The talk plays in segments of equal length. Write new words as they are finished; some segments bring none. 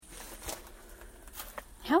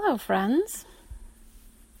Hello, friends.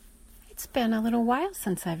 It's been a little while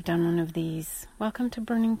since I've done one of these. Welcome to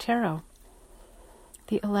Burning Tarot,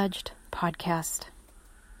 the alleged podcast.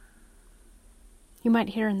 You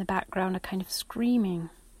might hear in the background a kind of screaming.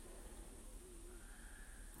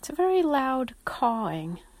 It's a very loud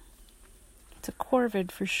cawing. It's a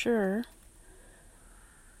corvid for sure.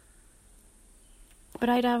 But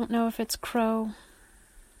I don't know if it's crow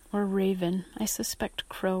or raven. I suspect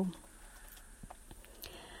crow.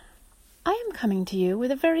 I am coming to you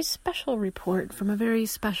with a very special report from a very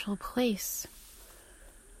special place.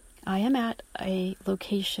 I am at a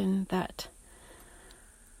location that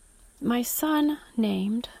my son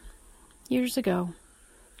named years ago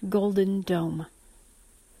Golden Dome.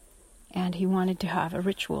 And he wanted to have a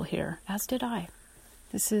ritual here, as did I.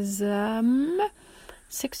 This is 5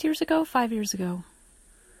 years ago.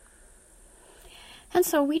 And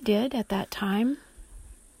so we did at that time.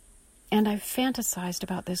 And I've fantasized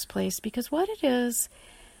about this place because what it is,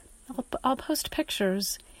 I'll post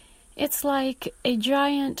pictures. It's like a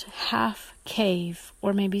giant half cave,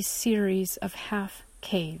 or maybe series of half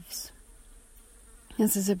caves.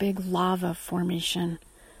 This is a big lava formation.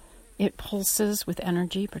 It pulses with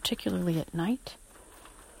energy, particularly at night.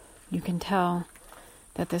 You can tell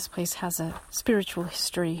that this place has a spiritual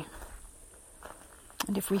history.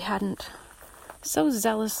 And if we hadn't so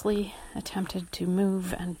zealously attempted to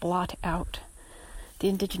move and blot out the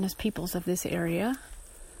indigenous peoples of this area,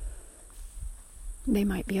 they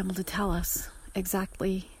might be able to tell us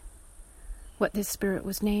exactly what this spirit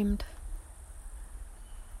was named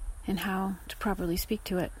and how to properly speak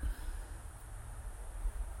to it.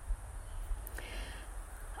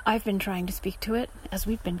 I've been trying to speak to it as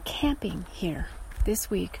we've been camping here this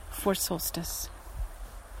week for solstice.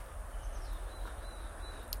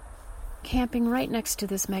 Camping right next to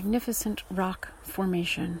this magnificent rock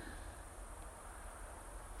formation.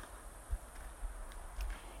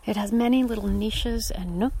 It has many little niches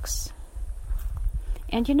and nooks.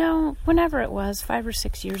 And you know, whenever it was, 5 or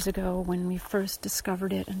 6 years ago, when we first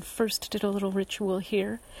discovered it and first did a little ritual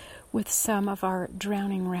here with some of our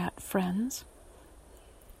drowning rat friends.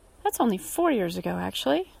 That's only 4 years ago,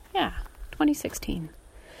 actually. Yeah, 2016.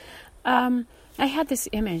 I had this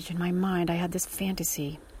image in my mind. I had this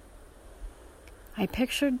fantasy. I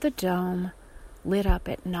pictured the dome lit up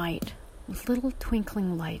at night with little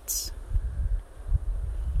twinkling lights.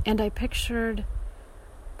 And I pictured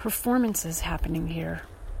performances happening here.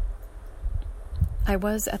 I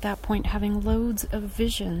was at that point having loads of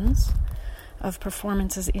visions of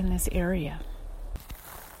performances in this area.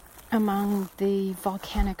 Among the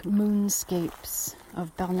volcanic moonscapes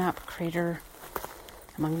of Belknap Crater,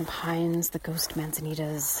 among the pines, the ghost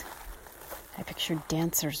manzanitas, I pictured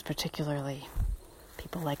dancers particularly.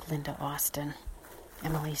 People like Linda Austin,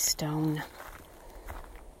 Emily Stone.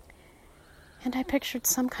 And I pictured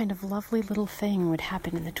some kind of lovely little thing would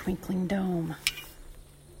happen in the twinkling dome.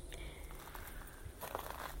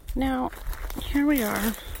 Now, here we are,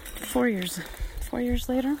 4 years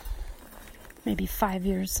later, maybe 5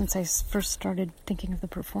 years since I first started thinking of the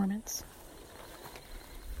performance.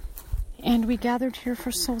 And we gathered here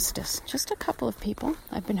for solstice, just a couple of people.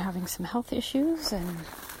 I've been having some health issues and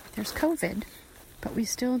there's COVID. But we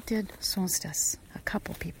still did solstice, a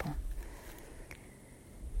couple people,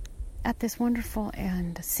 at this wonderful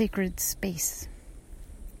and sacred space.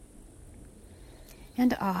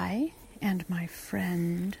 And I and my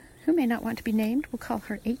friend, who may not want to be named, we'll call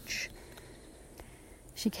her H.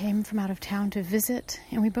 She came from out of town to visit,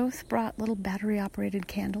 and we both brought little battery-operated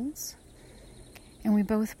candles. And we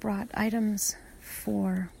both brought items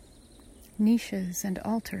for niches and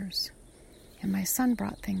altars. And my son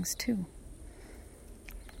brought things too.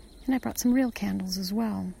 And I brought some real candles as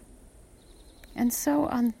well. And so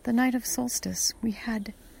on the night of solstice, we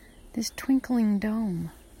had this twinkling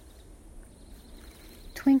dome.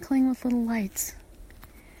 Twinkling with little lights.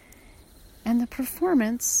 And the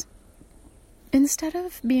performance, instead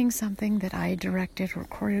of being something that I directed or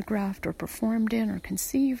choreographed or performed in or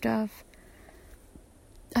conceived of,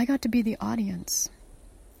 I got to be the audience.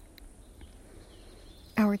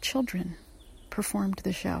 Our children performed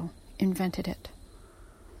the show, invented it.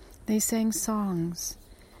 They sang songs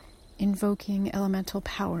invoking elemental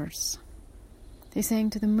powers. They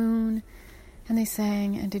sang to the moon, and they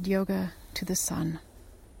sang and did yoga to the sun.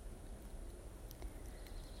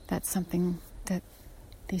 That's something that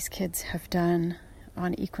these kids have done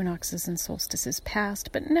on equinoxes and solstices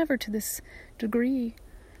past, but never to this degree.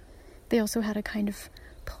 They also had a kind of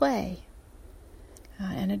play,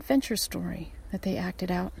 an adventure story that they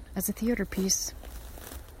acted out as a theater piece.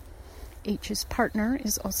 H's partner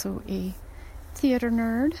is also a theater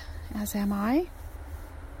nerd, as am I.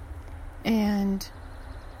 And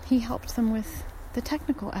he helped them with the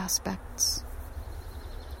technical aspects.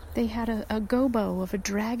 They had a gobo of a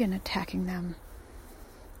dragon attacking them.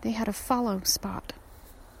 They had a follow spot.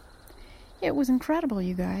 It was incredible,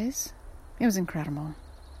 you guys. It was incredible.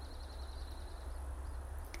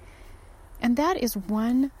 And that is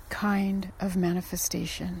one kind of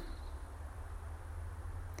manifestation.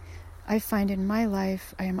 I find in my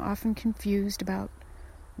life I am often confused about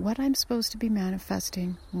what I'm supposed to be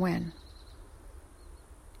manifesting when.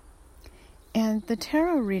 And the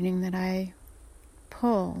tarot reading that I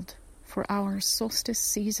pulled for our solstice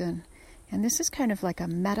season, and this is kind of like a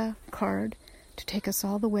meta card to take us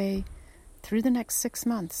all the way through the next 6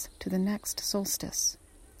 months to the next solstice.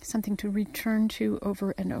 Something to return to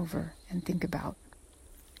over and over and think about.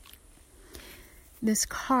 This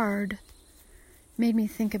card made me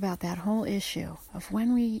think about that whole issue of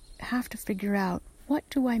when we have to figure out, what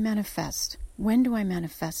do I manifest? When do I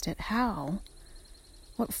manifest it? How?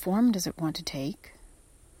 What form does it want to take?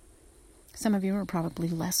 Some of you are probably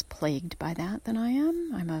less plagued by that than I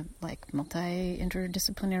am. I'm a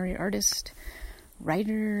multi-interdisciplinary artist,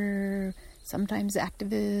 writer, sometimes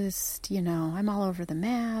activist, I'm all over the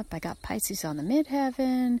map. I got Pisces on the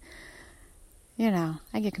midheaven.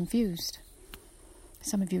 I get confused.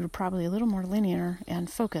 Some of you are probably a little more linear and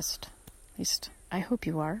focused. At least I hope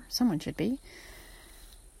you are. Someone should be.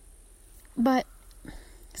 But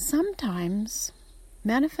sometimes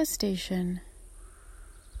manifestation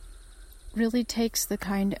really takes the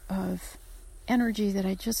kind of energy that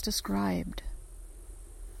I just described,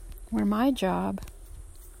 where my job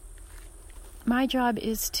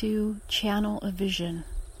is to channel a vision.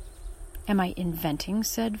 Am I inventing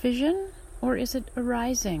said vision, or is it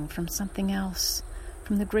arising from something else,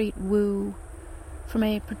 from the great woo, from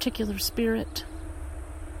a particular spirit?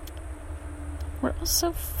 We're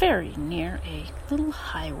also very near a little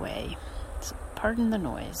highway, so pardon the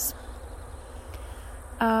noise.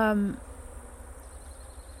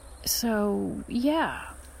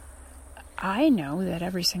 I know that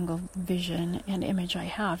every single vision and image I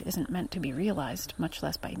have isn't meant to be realized, much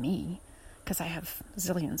less by me, because I have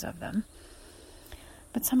zillions of them.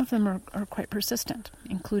 But some of them are quite persistent,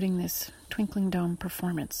 including this Twinkling Dome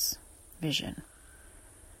performance vision.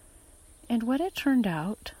 And what it turned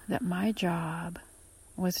out that my job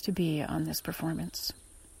was to be on this performance.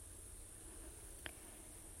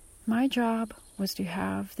 My job was to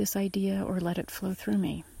have this idea or let it flow through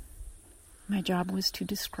me. My job was to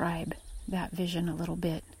describe that vision a little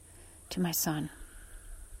bit to my son.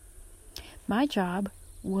 My job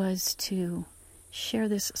was to share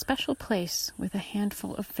this special place with a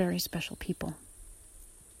handful of very special people.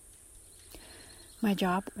 My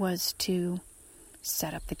job was to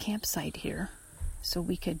set up the campsite here so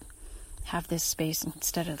we could have this space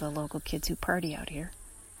instead of the local kids who party out here.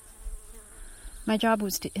 My job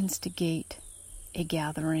was to instigate a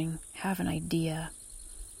gathering, have an idea,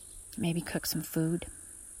 maybe cook some food.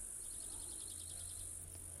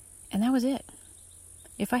 And that was it.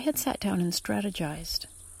 If I had sat down and strategized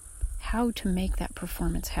how to make that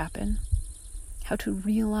performance happen, how to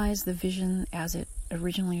realize the vision as it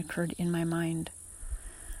originally occurred in my mind,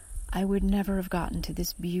 I would never have gotten to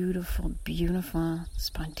this beautiful, beautiful,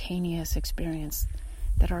 spontaneous experience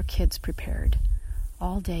that our kids prepared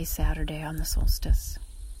all day Saturday on the solstice,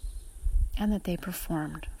 and that they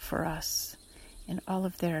performed for us in all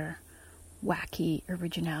of their wacky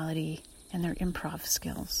originality and their improv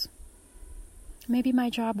skills. Maybe my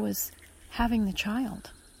job was having the child,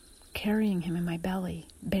 carrying him in my belly,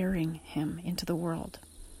 bearing him into the world.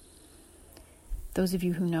 Those of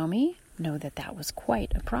you who know me know that that was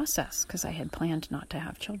quite a process, because I had planned not to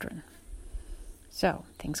have children. So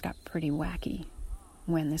things got pretty wacky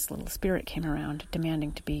when this little spirit came around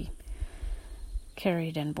demanding to be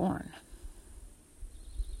carried and born.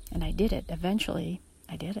 And I did it. Eventually,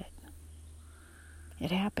 I did it.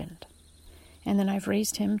 It happened. And then I've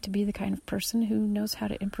raised him to be the kind of person who knows how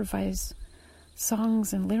to improvise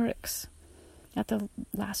songs and lyrics at the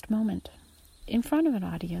last moment in front of an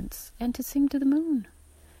audience and to sing to the moon.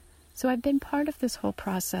 So I've been part of this whole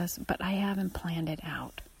process, but I haven't planned it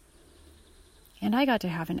out. And I got to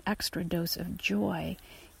have an extra dose of joy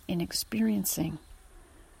in experiencing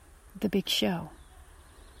the big show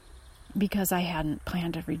because I hadn't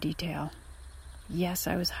planned every detail. Yes,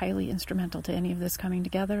 I was highly instrumental to any of this coming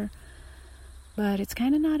together, but it's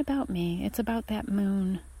kind of not about me. It's about that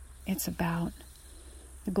moon. It's about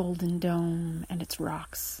the Golden Dome and its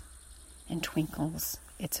rocks and twinkles.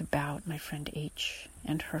 It's about my friend H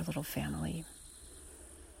and her little family.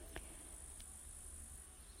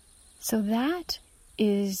 So that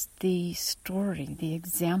is the story, the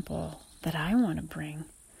example that I want to bring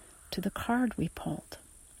to the card we pulled.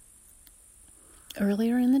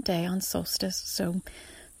 Earlier in the day on solstice, so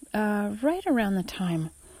right around the time,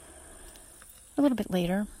 a little bit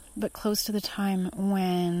later, but close to the time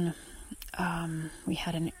when we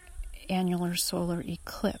had an annular solar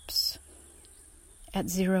eclipse at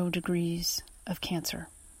 0 degrees of Cancer,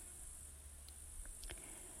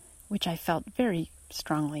 which I felt very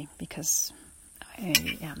strongly because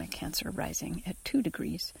I am a Cancer rising at 2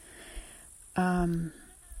 degrees.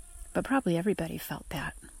 But probably everybody felt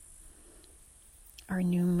that. Our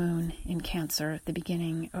new moon in Cancer at the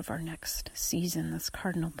beginning of our next season, this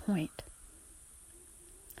cardinal point.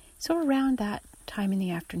 So around that time in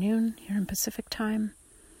the afternoon, here in Pacific time,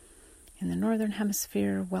 in the Northern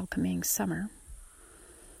Hemisphere, welcoming summer,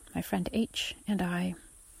 my friend H and I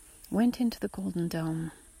went into the Golden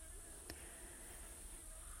Dome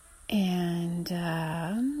and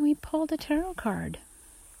we pulled a tarot card.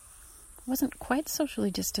 Wasn't quite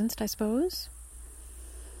socially distanced, I suppose.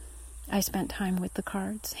 I spent time with the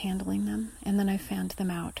cards, handling them, and then I fanned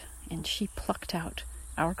them out, and she plucked out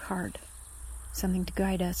our card, something to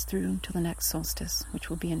guide us through to the next solstice, which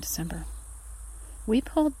will be in December. We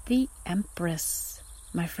pulled the Empress,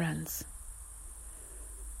 my friends.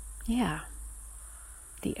 Yeah,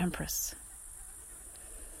 the Empress.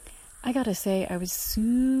 I gotta say, I was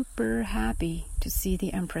super happy to see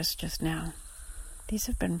the Empress just now. These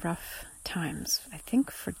have been rough times, I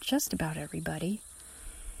think, for just about everybody,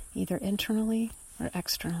 either internally or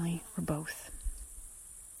externally, or both.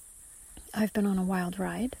 I've been on a wild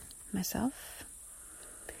ride myself,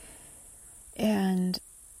 and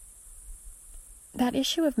that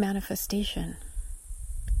issue of manifestation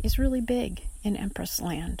is really big in Empress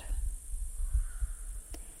land.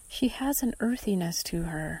 She has an earthiness to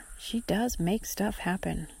her. She does make stuff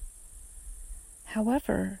happen.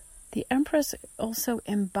 However, the Empress also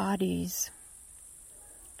embodies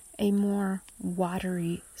a more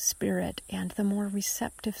watery spirit and the more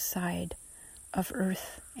receptive side of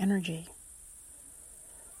earth energy.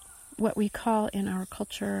 What we call in our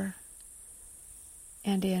culture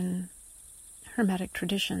and in Hermetic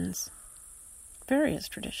traditions, various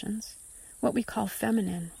traditions, what we call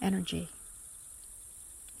feminine energy,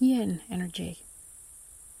 yin energy.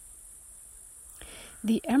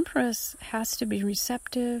 The Empress has to be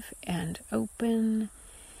receptive and open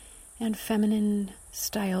and feminine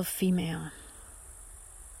style female.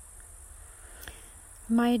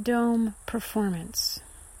 My dome performance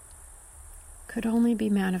could only be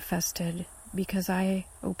manifested because I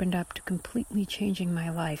opened up to completely changing my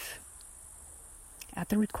life at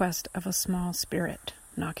the request of a small spirit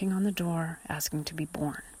knocking on the door asking to be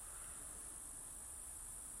born.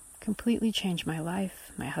 Completely changed my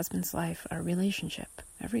life, my husband's life, our relationship,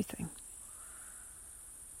 everything.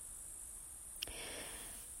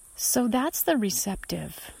 So that's the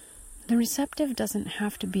receptive. The receptive doesn't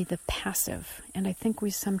have to be the passive, and I think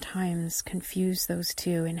we sometimes confuse those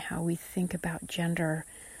two in how we think about gender,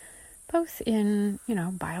 both in,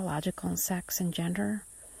 biological sex and gender,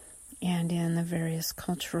 and in the various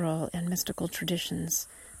cultural and mystical traditions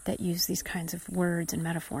that use these kinds of words and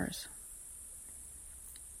metaphors.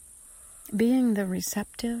 Being the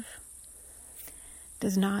receptive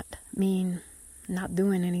does not mean not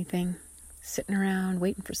doing anything, sitting around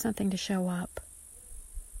waiting for something to show up.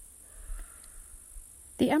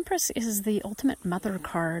 The Empress is the ultimate mother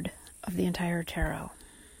card of the entire tarot.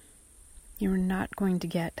 You're not going to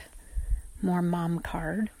get more mom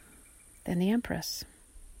card than the Empress.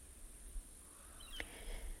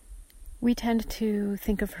 We tend to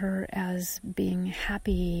think of her as being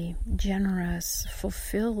happy, generous,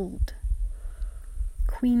 fulfilled,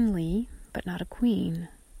 queenly, but not a queen,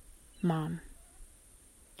 mom.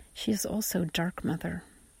 She is also dark mother.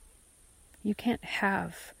 You can't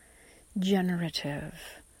have generative,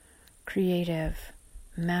 creative,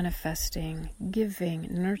 manifesting, giving,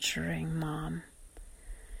 nurturing mom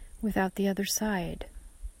without the other side.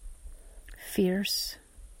 Fierce,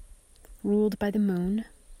 ruled by the moon,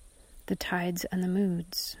 the tides and the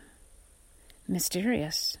moods.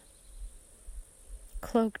 Mysterious,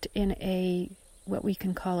 cloaked in what we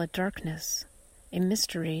can call a darkness, a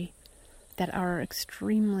mystery that our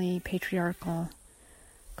extremely patriarchal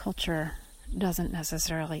culture doesn't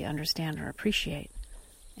necessarily understand or appreciate.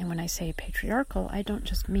 And when I say patriarchal, I don't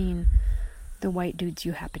just mean the white dudes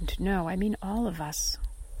you happen to know. I mean all of us.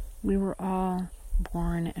 We were all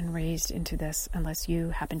born and raised into this, unless you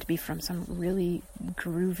happen to be from some really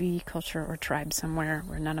groovy culture or tribe somewhere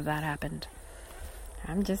where none of that happened.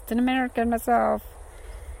 I'm just an American myself.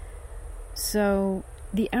 So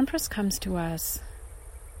the Empress comes to us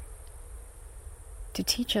to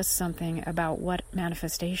teach us something about what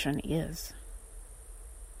manifestation is.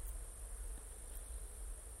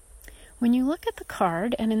 When you look at the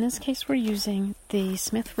card, and in this case we're using the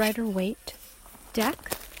Smith Rider-Waite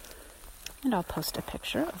deck, and I'll post a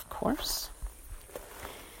picture, of course.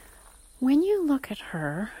 When you look at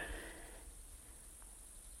her,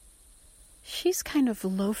 she's kind of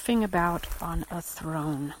loafing about on a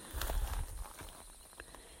throne.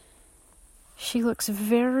 She looks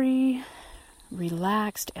very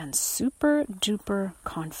relaxed and super duper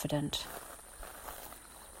confident.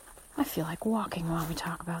 I feel like walking while we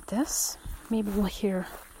talk about this. Maybe we'll hear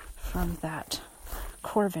from that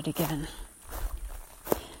Corvid again.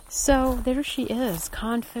 So there she is,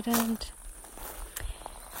 confident.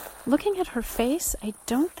 Looking at her face, I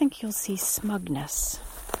don't think you'll see smugness,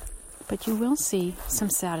 but you will see some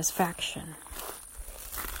satisfaction.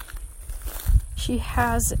 She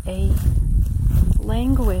has a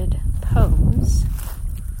languid pose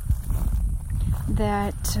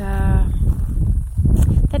that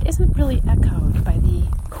isn't really echoed by the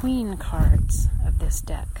Queen cards of this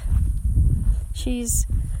deck. She's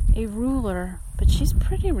a ruler, but she's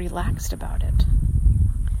pretty relaxed about it.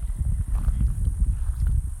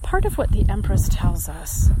 Part of what the Empress tells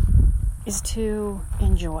us is to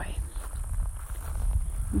enjoy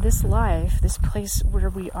this life, this place where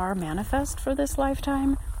we are manifest for this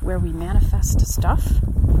lifetime, where we manifest stuff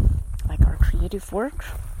like our creative work,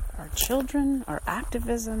 our children, our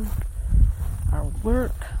activism, our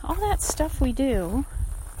work, all that stuff we do,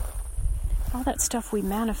 all that stuff we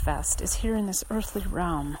manifest is here in this earthly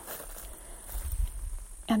realm.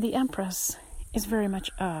 And the Empress is very much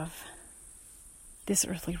of this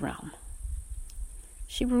earthly realm.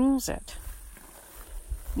 She rules it.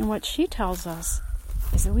 And what she tells us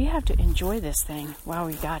is that we have to enjoy this thing while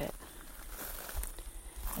we got it.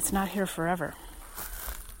 It's not here forever.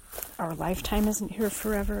 Our lifetime isn't here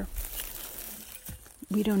forever.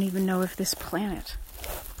 We don't even know if this planet,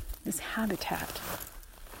 this habitat,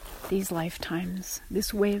 these lifetimes,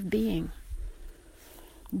 this way of being,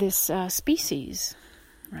 this species,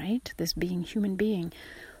 right? This being, human being,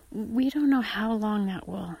 we don't know how long that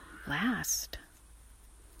will last.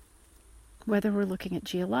 Whether we're looking at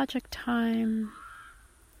geologic time,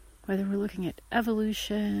 whether we're looking at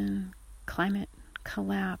evolution, climate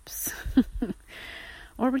collapse,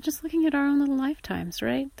 or we're just looking at our own little lifetimes,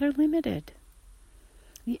 right? They're limited.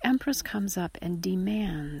 The Empress comes up and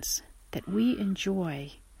demands that we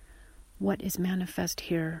enjoy what is manifest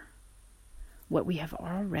here, what we have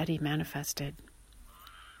already manifested.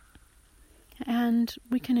 And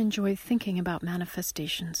we can enjoy thinking about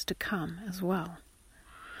manifestations to come as well.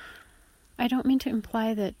 I don't mean to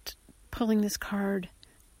imply that pulling this card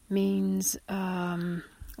means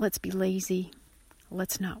let's be lazy,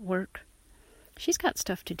 let's not work. She's got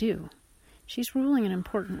stuff to do. She's ruling an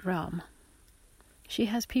important realm. She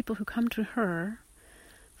has people who come to her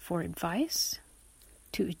for advice,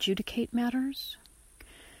 to adjudicate matters.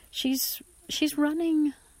 It's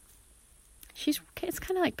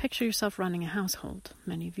kind of like picture yourself running a household.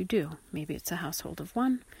 Many of you do. Maybe it's a household of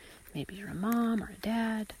one. Maybe you're a mom or a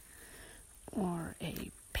dad or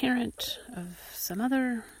a parent of some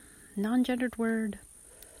other non-gendered word.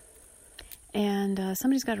 And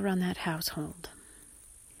somebody's got to run that household.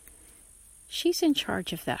 She's in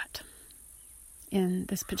charge of that in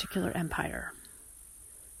this particular empire.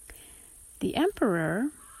 The Emperor,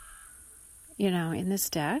 in this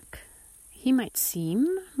deck, he might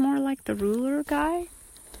seem more like the ruler guy,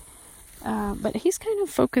 but he's kind of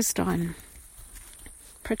focused on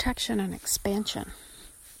protection and expansion.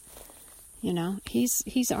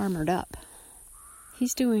 He's armored up.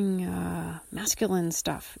 He's doing masculine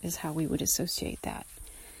stuff, is how we would associate that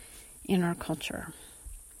in our culture.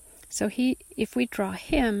 So if we draw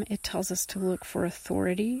him, it tells us to look for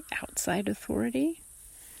authority outside authority.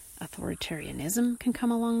 Authoritarianism can come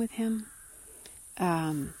along with him.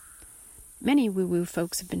 Many woo-woo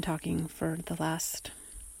folks have been talking for the last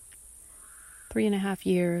 3.5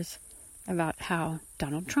 years about how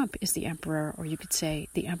Donald Trump is the emperor, or you could say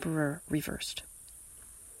the emperor reversed.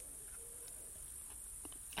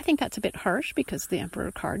 I think that's a bit harsh because the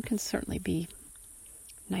emperor card can certainly be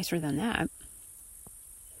nicer than that.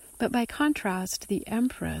 But by contrast, the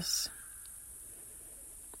Empress,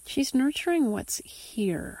 she's nurturing what's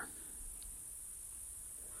here.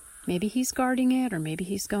 Maybe he's guarding it, or maybe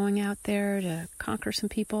he's going out there to conquer some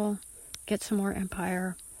people, get some more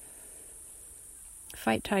empire,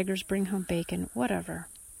 fight tigers, bring home bacon, whatever.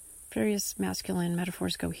 Various masculine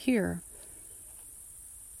metaphors go here.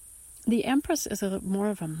 The Empress is more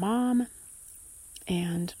of a mom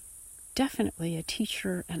and definitely a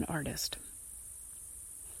teacher and artist.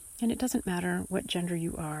 And it doesn't matter what gender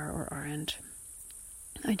you are or aren't,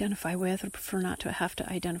 identify with or prefer not to have to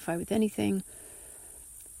identify with anything.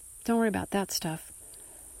 Don't worry about that stuff.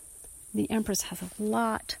 The Empress has a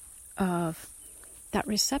lot of that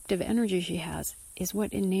receptive energy she has is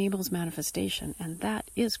what enables manifestation, and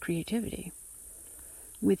that is creativity.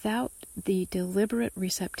 Without the deliberate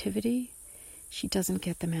receptivity, she doesn't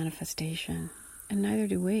get the manifestation, and neither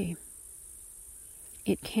do we.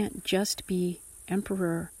 It can't just be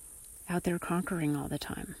Emperor out there conquering all the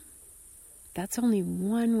time. That's only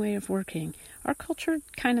one way of working. Our culture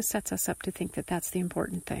kind of sets us up to think that that's the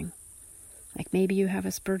important thing. Like maybe you have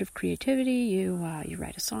a spurt of creativity, you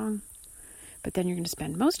write a song, but then you're going to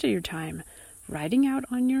spend most of your time riding out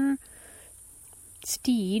on your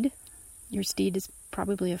steed. Your steed is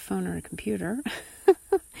probably a phone or a computer.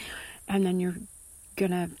 And then you're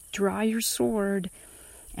going to draw your sword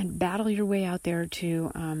and battle your way out there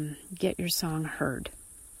to get your song heard.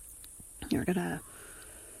 You're going to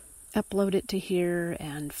upload it to here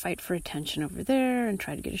and fight for attention over there and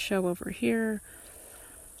try to get a show over here.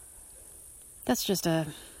 That's just I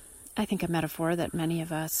think, a metaphor that many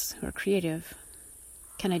of us who are creative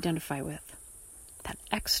can identify with. That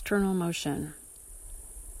external motion.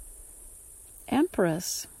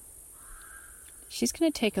 Empress, she's going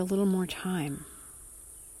to take a little more time.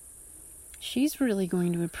 She's really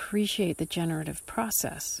going to appreciate the generative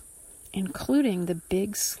process, including the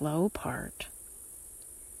big, slow part.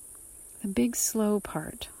 The big, slow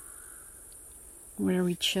part, where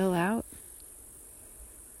we chill out.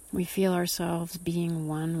 We feel ourselves being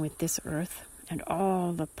one with this earth and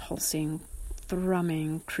all the pulsing,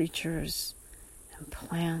 thrumming creatures and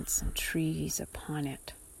plants and trees upon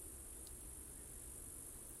it.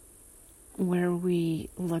 Where we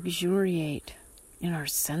luxuriate in our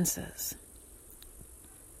senses.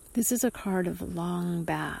 This is a card of long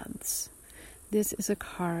baths. This is a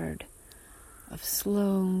card of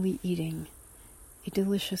slowly eating a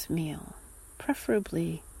delicious meal,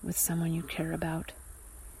 preferably with someone you care about,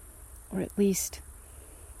 or at least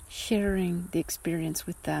sharing the experience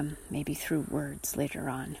with them, maybe through words later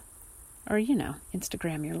on, or,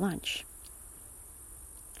 Instagram your lunch.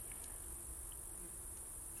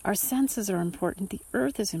 Our senses are important. The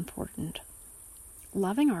earth is important.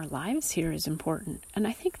 Loving our lives here is important. And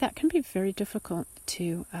I think that can be very difficult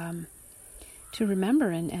to remember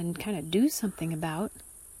and kind of do something about.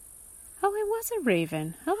 Oh, it was a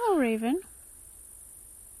raven. Hello, raven.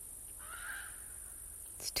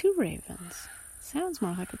 It's two ravens. Sounds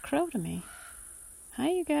more like a crow to me. Hi,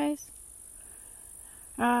 you guys.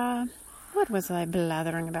 What was I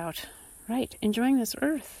blathering about? Right, enjoying this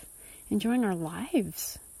earth. Enjoying our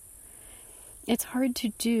lives. It's hard to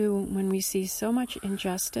do when we see so much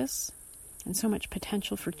injustice and so much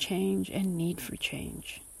potential for change and need for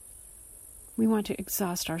change. We want to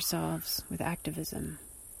exhaust ourselves with activism.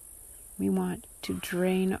 We want to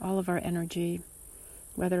drain all of our energy,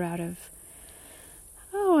 whether out of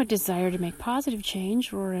a desire to make positive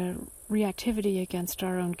change or a reactivity against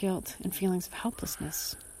our own guilt and feelings of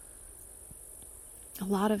helplessness. A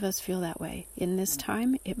lot of us feel that way. In this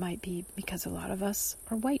time, it might be because a lot of us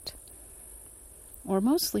are white. Or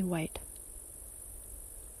mostly white.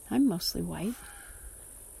 I'm mostly white.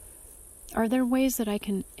 Are there ways that I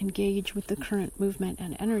can engage with the current movement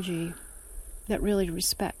and energy that really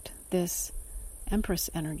respect this Empress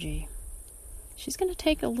energy? She's going to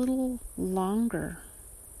take a little longer,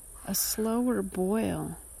 a slower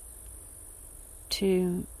boil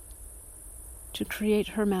to create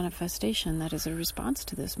her manifestation that is a response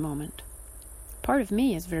to this moment. Part of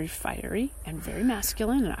me is very fiery and very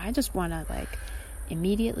masculine, and I just want to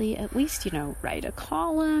immediately at least, write a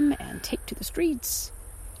column and take to the streets.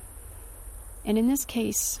 And in this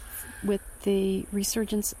case, with the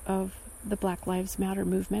resurgence of the Black Lives Matter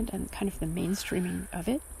movement and kind of the mainstreaming of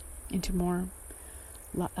it into more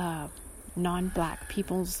non-Black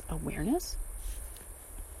people's awareness,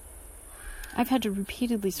 I've had to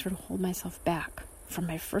repeatedly sort of hold myself back from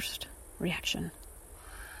my first reaction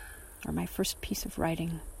or my first piece of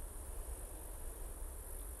writing.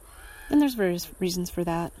 And there's various reasons for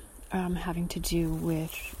that, having to do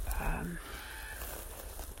with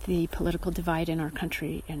the political divide in our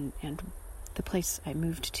country and the place I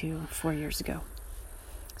moved to 4 years ago.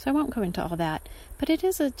 So I won't go into all that, but it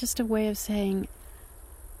is just a way of saying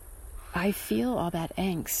I feel all that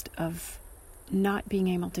angst of not being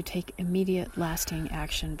able to take immediate, lasting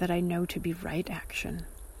action that I know to be right action.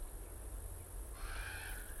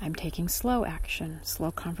 I'm taking slow action,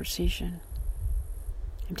 slow conversation.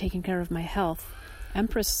 I'm taking care of my health.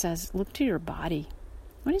 Empress says, look to your body.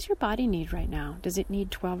 What does your body need right now? Does it need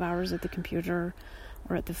 12 hours at the computer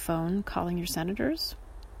or at the phone calling your senators?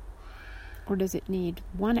 Or does it need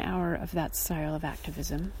 1 hour of that style of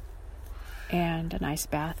activism and an ice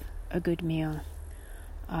bath, a good meal,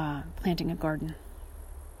 planting a garden.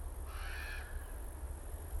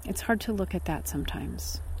 It's hard to look at that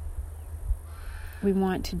sometimes. We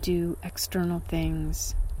want to do external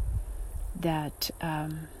things that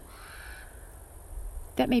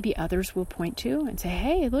maybe others will point to and say,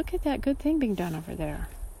 hey, look at that good thing being done over there.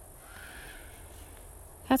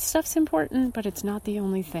 That stuff's important, but it's not the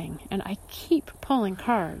only thing. And I keep pulling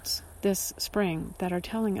cards this spring that are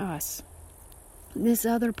telling us this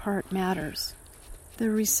other part matters. The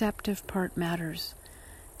receptive part matters.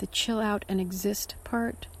 The chill out and exist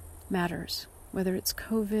part matters. Whether it's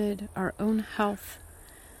COVID, our own health,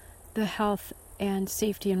 the health and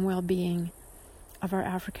safety and well-being of our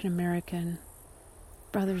African American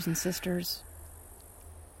brothers and sisters.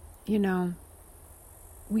 You know,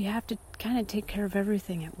 we have to kind of take care of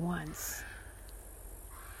everything at once.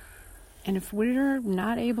 And if we're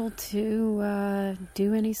not able to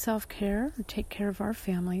do any self-care or take care of our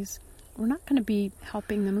families, we're not going to be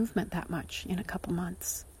helping the movement that much in a couple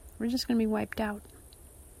months. We're just going to be wiped out.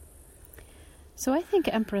 So I think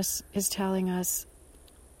Empress is telling us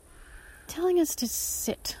to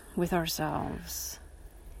sit with ourselves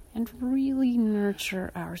and really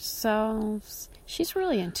nurture ourselves. She's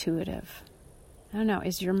really intuitive. I don't know,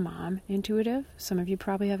 is your mom intuitive? Some of you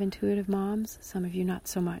probably have intuitive moms, some of you not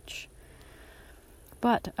so much.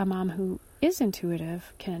 But a mom who is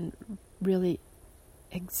intuitive can really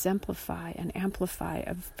exemplify and amplify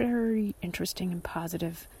a very interesting and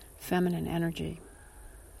positive feminine energy.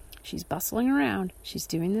 She's bustling around, she's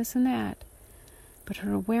doing this and that, but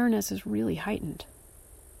her awareness is really heightened.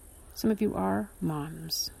 Some of you are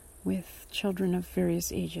moms with children of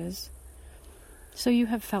various ages, so you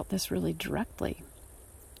have felt this really directly.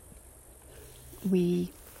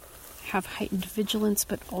 We have heightened vigilance,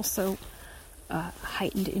 but also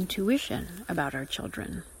heightened intuition about our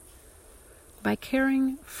children. By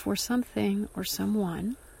caring for something or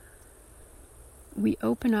someone, we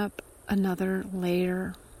open up another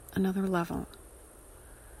layer, another level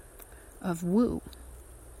of woo-woo,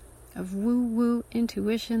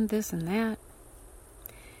 intuition, this and that.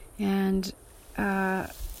 And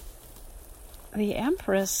the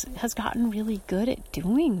Empress has gotten really good at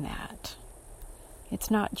doing that. It's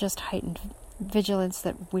not just heightened vigilance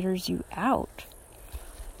that wears you out.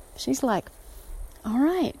 She's like, all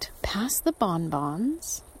right, pass the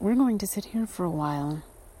bonbons. We're going to sit here for a while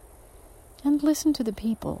and listen to the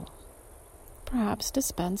people. Perhaps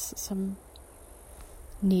dispense some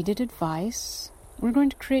needed advice. We're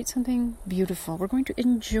going to create something beautiful. We're going to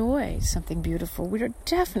enjoy something beautiful. We are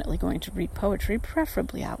definitely going to read poetry,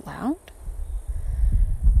 preferably out loud.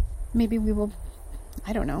 Maybe we will,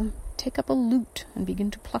 I don't know, take up a lute and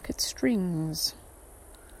begin to pluck its strings.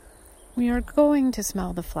 We are going to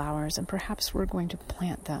smell the flowers, and perhaps we're going to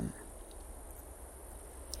plant them.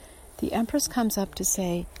 The Empress comes up to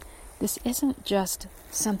say, this isn't just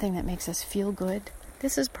something that makes us feel good.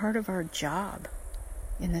 This is part of our job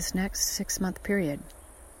in this next 6-month period.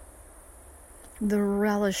 The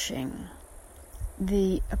relishing,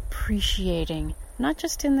 the appreciating, not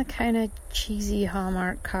just in the kind of cheesy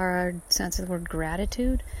Hallmark card sense of the word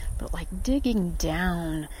gratitude, but like digging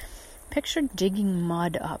down. Picture digging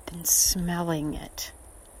mud up and smelling it.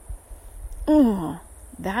 Oh,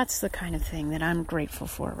 that's the kind of thing that I'm grateful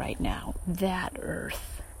for right now. That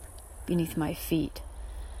earth beneath my feet.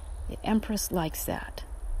 The Empress likes that.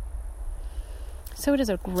 So it is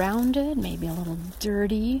a grounded, maybe a little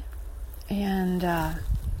dirty, and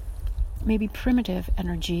maybe primitive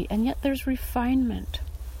energy, and yet there's refinement.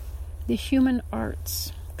 The human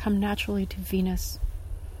arts come naturally to Venus,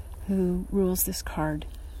 who rules this card,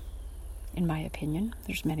 in my opinion.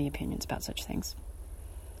 There's many opinions about such things.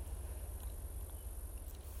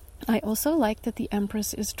 I also like that the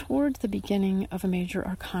Empress is toward the beginning of a major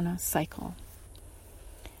arcana cycle.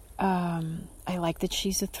 I like that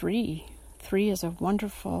she's a 3. 3 is a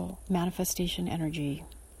wonderful manifestation energy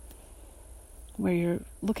where you're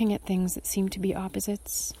looking at things that seem to be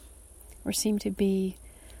opposites or seem to be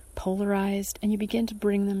polarized, and you begin to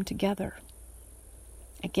bring them together.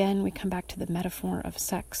 Again, we come back to the metaphor of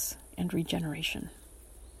sex and regeneration.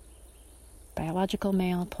 Biological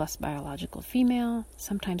male plus biological female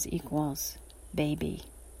sometimes equals baby,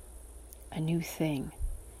 a new thing.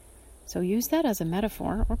 So use that as a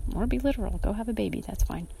metaphor, or be literal. Go have a baby, that's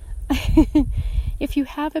fine. If you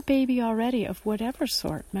have a baby already of whatever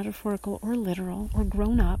sort, metaphorical or literal or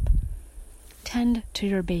grown up, tend to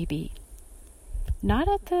your baby. Not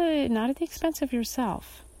at the expense of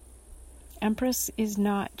yourself. Empress is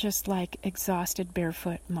not just like exhausted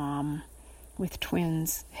barefoot mom with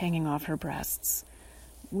twins hanging off her breasts,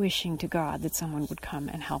 wishing to God that someone would come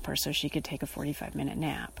and help her so she could take a 45-minute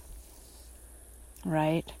nap.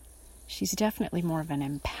 right? She's definitely more of an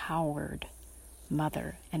empowered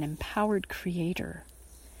mother, an empowered creator,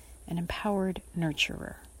 an empowered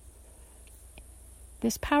nurturer.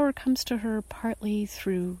 This power comes to her partly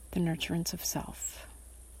through the nurturance of self,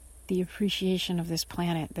 the appreciation of this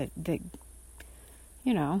planet that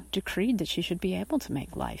decreed that she should be able to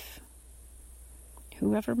make life.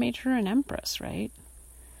 Whoever made her an empress, right?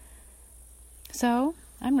 So,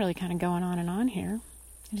 I'm really kind of going on and on here.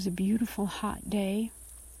 It is a beautiful hot day.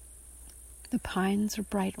 The pines are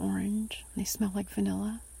bright orange. They smell like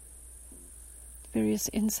vanilla. Various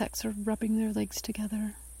insects are rubbing their legs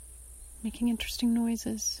together, making interesting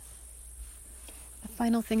noises. The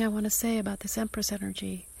final thing I want to say about this Empress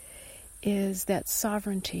energy is that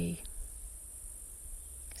sovereignty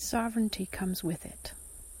comes with it.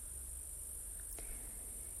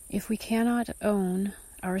 If we cannot own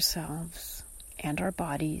ourselves and our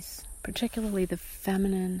bodies, particularly the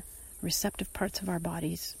feminine, receptive parts of our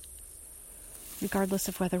bodies, regardless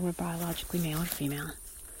of whether we're biologically male or female,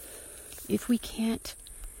 if we can't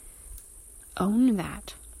own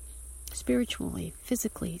that spiritually,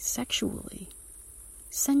 physically, sexually,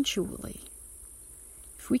 sensually,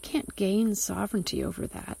 if we can't gain sovereignty over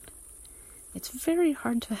that, it's very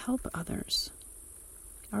hard to help others,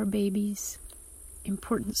 our babies,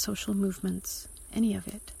 important social movements, any of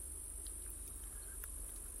it.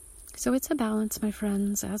 So it's a balance, my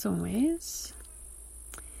friends, as always.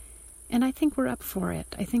 And I think we're up for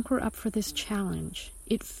it. I think we're up for this challenge.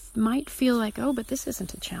 It might feel like, oh, but this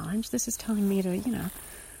isn't a challenge. This is telling me to,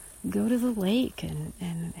 go to the lake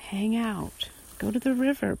and hang out. Go to the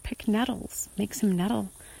river, pick nettles, make some nettle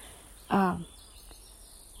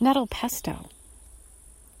pesto.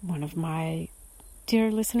 One of my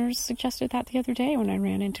dear listeners suggested that the other day when I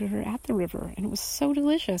ran into her at the river, and it was so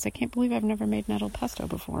delicious. I can't believe I've never made nettle pesto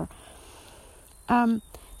before.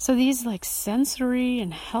 So these sensory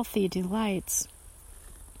and healthy delights,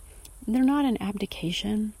 they're not an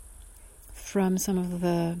abdication from some of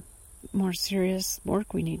the more serious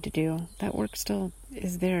work we need to do. That work still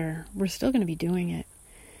is there. We're still going to be doing it.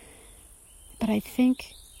 But I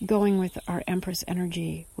think going with our Empress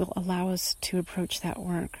energy will allow us to approach that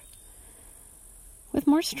work with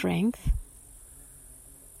more strength,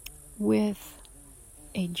 with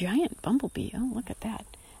a giant bumblebee. Oh, look at that.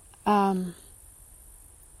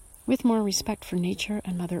 With more respect for nature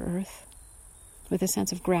and Mother Earth, with a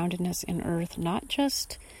sense of groundedness in Earth, not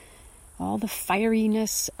just all the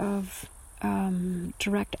fieriness of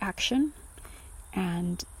direct action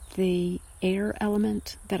and the air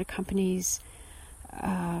element that accompanies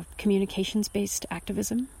communications-based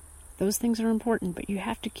activism. Those things are important, but you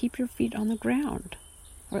have to keep your feet on the ground,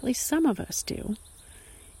 or at least some of us do,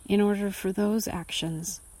 in order for those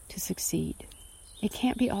actions to succeed. It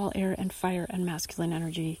can't be all air and fire and masculine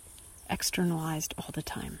energy externalized all the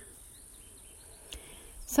time.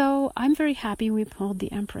 So I'm very happy we pulled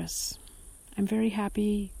the Empress. I'm very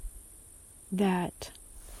happy that,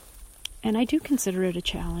 and I do consider it a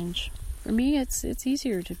challenge. For me, it's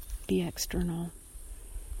easier to be external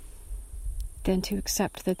than to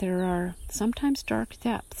accept that there are sometimes dark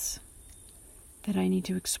depths that I need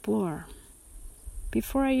to explore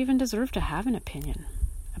before I even deserve to have an opinion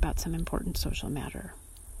about some important social matter,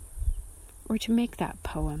 or to make that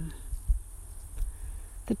poem.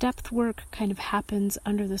 The depth work kind of happens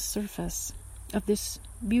under the surface of this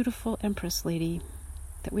beautiful Empress lady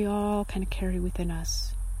that we all kind of carry within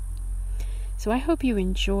us. So I hope you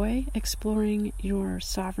enjoy exploring your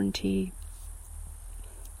sovereignty,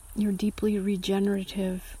 your deeply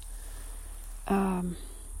regenerative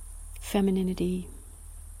femininity,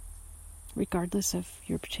 regardless of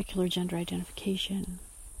your particular gender identification.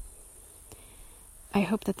 I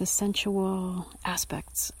hope that the sensual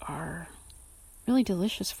aspects are really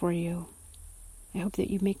delicious for you. I hope that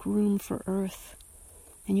you make room for Earth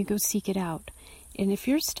and you go seek it out. And if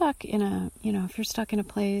you're stuck in a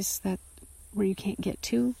place where you can't get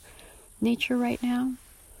to nature right now,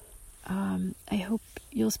 I hope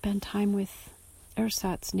you'll spend time with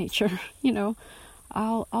Ersatz nature.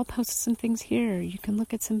 I'll post some things here. You can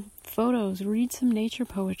look at some photos, read some nature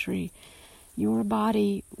poetry. Your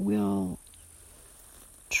body will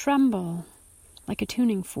tremble like a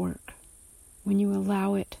tuning fork when you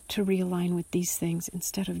allow it to realign with these things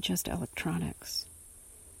instead of just electronics,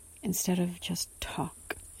 instead of just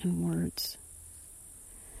talk and words.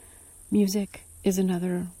 Music is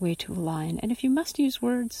another way to align. And if you must use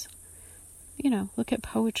words, look at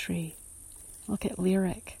poetry, look at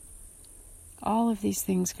lyric. All of these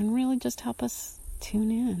things can really just help us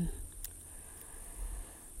tune in.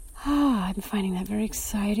 I'm finding that very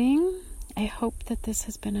exciting. I hope that this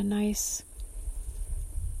has been a nice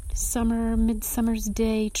midsummer's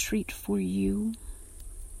day treat for you.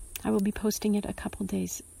 I will be posting it a couple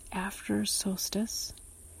days after solstice,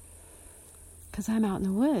 because I'm out in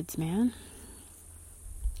the woods, man.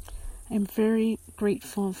 I'm very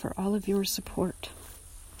grateful for all of your support.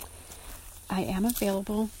 I am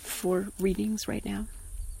available for readings right now,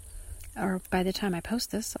 or by the time I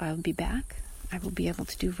post this, I'll be back. I will be able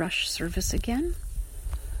to do rush service again,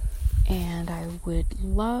 and I would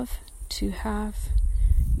love to have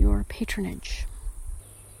your patronage.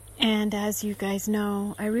 And as you guys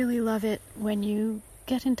know, I really love it when you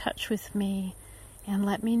get in touch with me and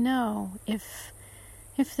let me know if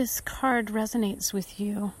this card resonates with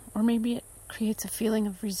you, or maybe it creates a feeling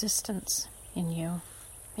of resistance in you.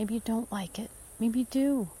 Maybe you don't like it. Maybe you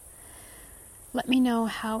do. Let me know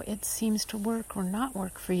how it seems to work or not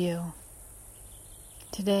work for you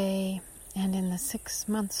today and in the 6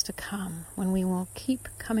 months to come, when we will keep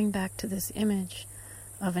coming back to this image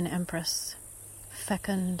of an empress,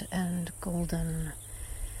 fecund and golden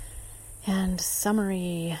and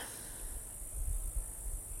summery.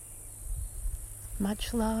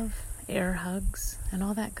 Much love, air hugs, and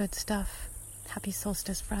all that good stuff. Happy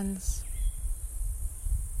solstice, friends.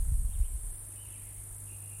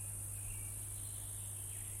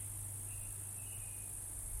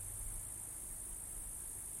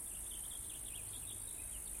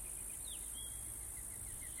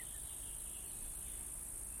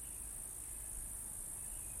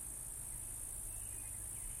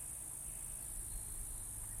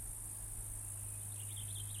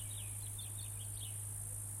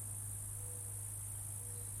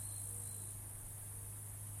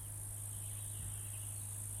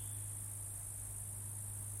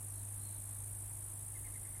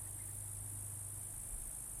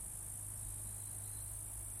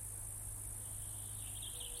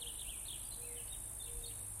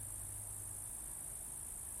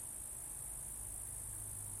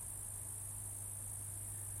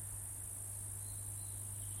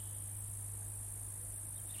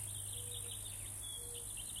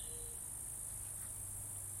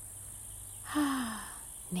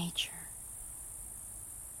 Nature.